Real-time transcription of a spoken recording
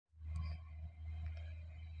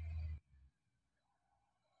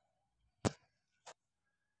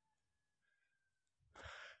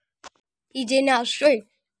He's in our street.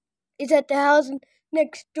 He's at the house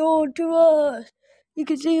next door to us. You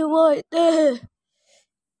can see him right there.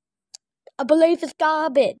 I believe it's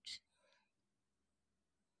garbage.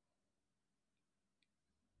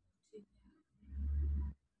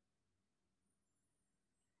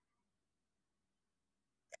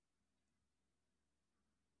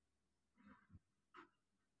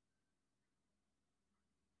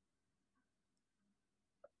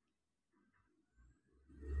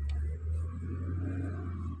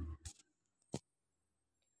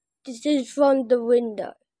 This is from the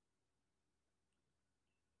window.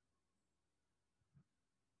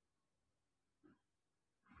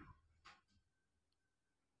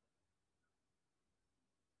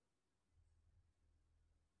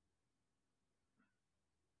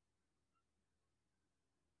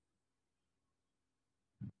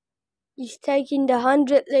 He's taking the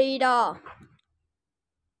 100-liter.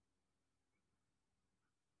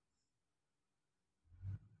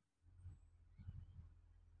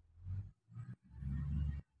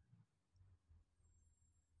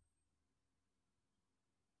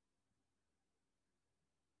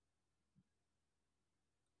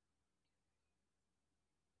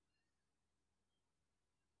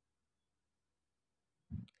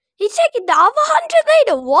 He's taking the other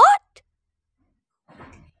 100-liter. What?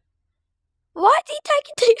 Why is he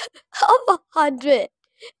taking the other 100?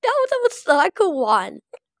 That was a recycle one.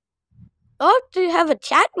 I'll have to have a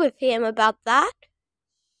chat with him about that.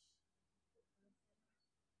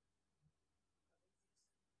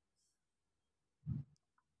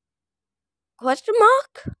 Question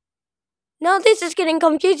mark? No, this is getting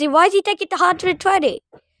confusing. Why is he taking the 120?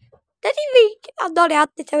 Does he mean I'm not out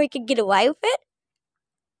there so he can get away with it?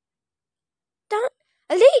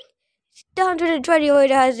 I think the 120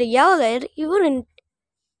 already has a yellow lid. You wouldn't.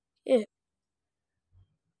 Yeah.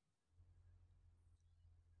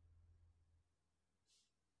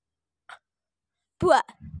 But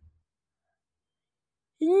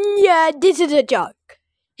yeah, this is a joke.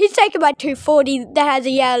 He's taking my 240 that has a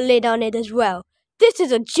yellow lid on it as well. This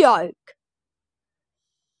is a joke.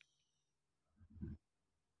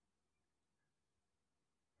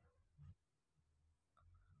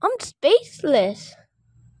 I'm spaceless.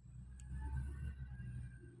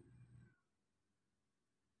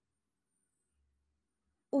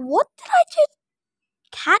 What did I just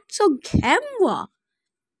catch on camera?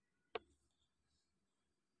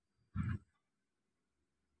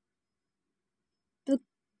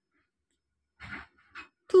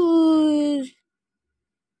 Because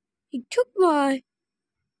he took my...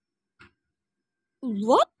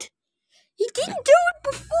 What? He didn't do it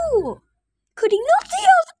before. Could he not see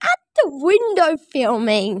I was at the window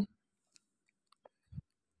filming?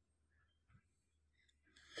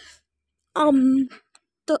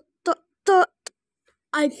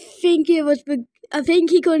 I think it was. I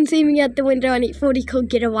think he couldn't see me at the window and he thought he could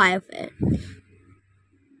get away with it.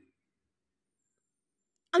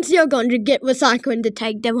 I'm still going to get recycling to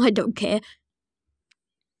take them. I don't care.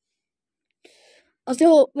 I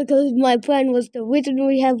thought because my plan was to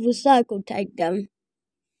originally have recycle take them.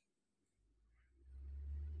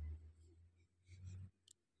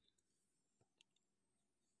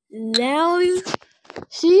 Now,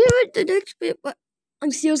 see you at the next bit, but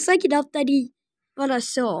I'm still thinking up that what I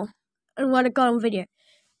saw and what I got on video.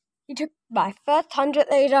 He took my first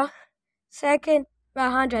 100-liter, second my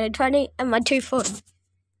 120, and my 240.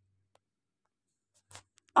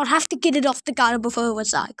 I'll have to get it off the garden before I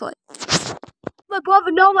recycle it. My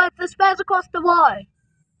brother Noah has the spares across the line.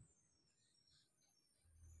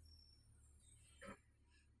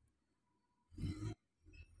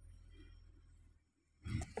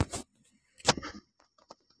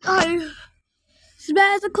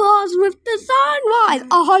 Spares across with the sunrise.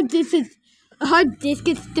 I hope this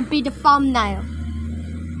gets to be the thumbnail.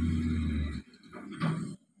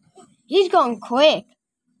 He's going quick.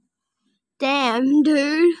 Damn,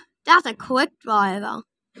 dude. That's a quick driver.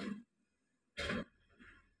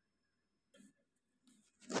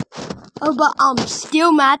 Oh, but I'm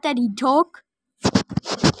still mad that he took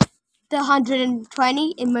the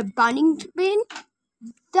 120 in my bunning bin.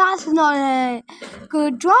 That's not a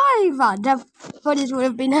good driver. The footage would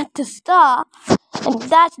have been at the start, and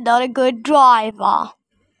that's not a good driver.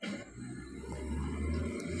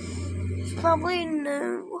 Probably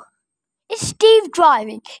no. It's Steve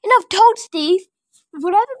driving, and I've told Steve,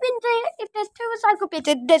 whatever bins there, if there's 2 recycle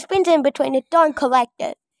bins, there's bins in between it, don't collect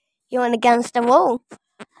it. You went against the rule.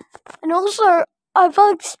 And also, I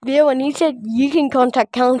bugged Bill and he said you can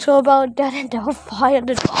contact council about that and they'll fire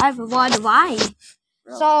the driver right away.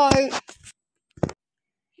 So,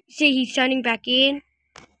 see, he's turning back in.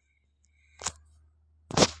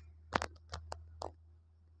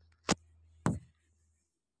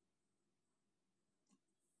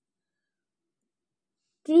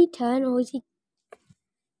 Did he turn or is he?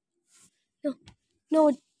 No,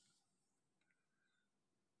 no,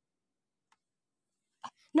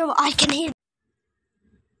 no, I can hear.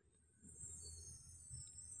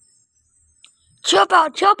 Chop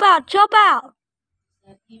out, chop out, chop out.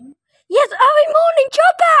 Yes, every morning,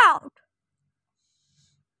 chop out.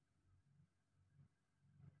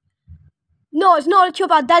 No, it's not a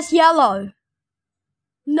chop out, that's yellow.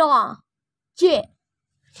 Nah, shit.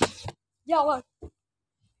 Yellow.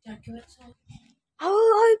 I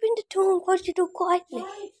will open the door and watch it all quietly.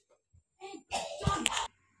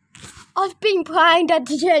 I've been praying that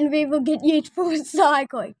the Genevieve will get used for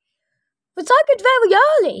recycling. Recycled very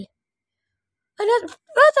early. And at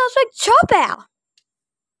first I was like, chop out.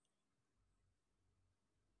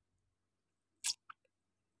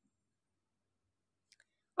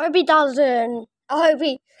 I hope he doesn't. I hope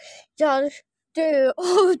he does do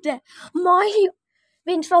all of that. My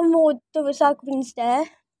been some more the recycle bins there.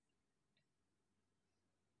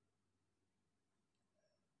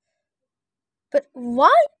 But one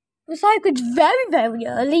recycled very, very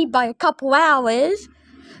early by a couple hours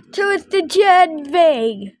towards the Gen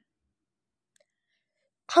V.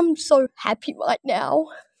 I'm so happy right now.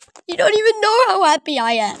 You don't even know how happy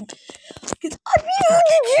I am. Because I've been on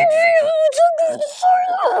the Gen V for so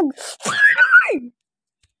long.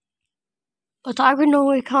 But I can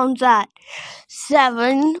only comes at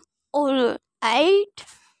 7 or 8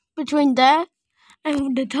 between there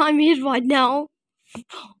and the time is right now,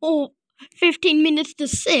 or 15 minutes to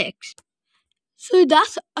 6. So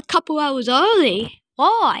that's a couple hours early.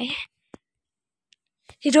 Why?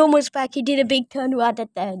 He's almost back. He did a big turn right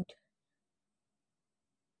at the end.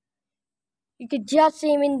 You could just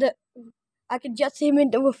see him I could just see him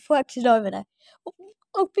in the reflection over there.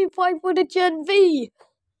 I'll be fine for the Gen V.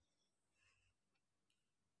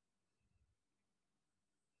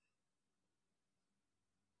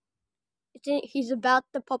 He's about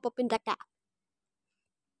to pop up in the gap.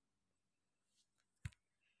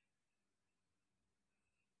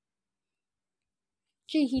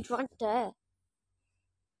 Gee, he's right there.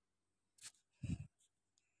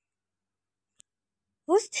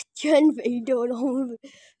 What's the Gen V doing on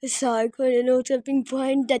the cycle and also been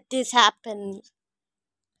praying that this happens?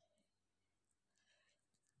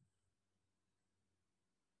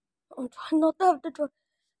 I'm trying not to have to draw.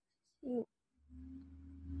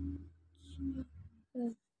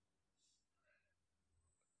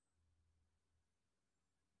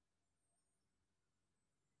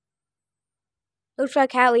 Looks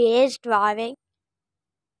like how he is driving.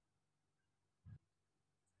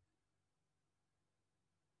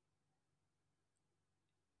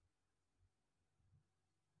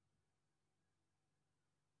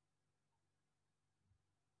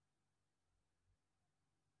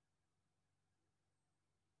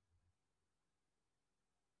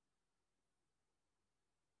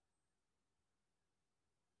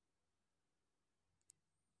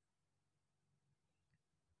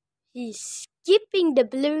 He's skipping the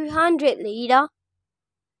blue 100-liter.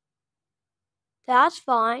 That's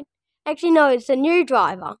fine. Actually, no, it's a new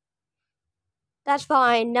driver. That's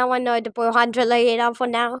fine. Now I know the blue 100-liter for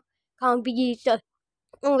now can't be used on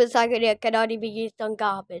recycling. It can only be used on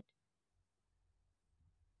garbage.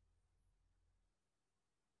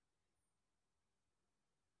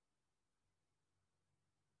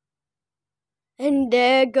 And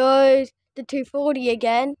there goes the 240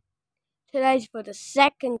 again. Today's for the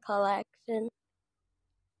second collection.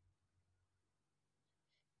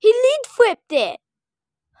 He lead flipped it.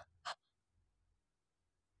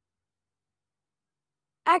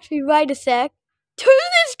 Actually, wait a sec. Two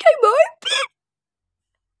of this came open.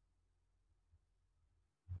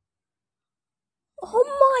 Oh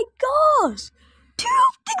my gosh. Two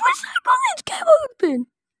of the recycle lids came open.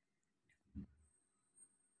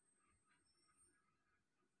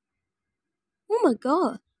 Oh my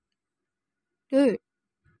god. Dude.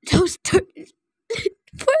 Those two.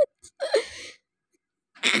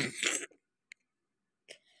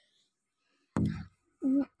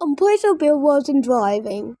 I'm pretty sure Bill wasn't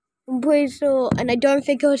driving. I'm pretty sure, and I don't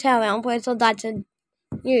think it was Harry. I'm pretty sure that's a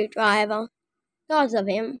new driver. Because of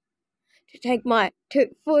him. To take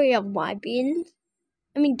three of my bins.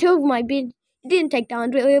 I mean, two of my bins. He didn't take the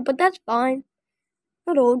 100 liter, but that's fine.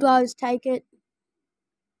 Not all drivers take it.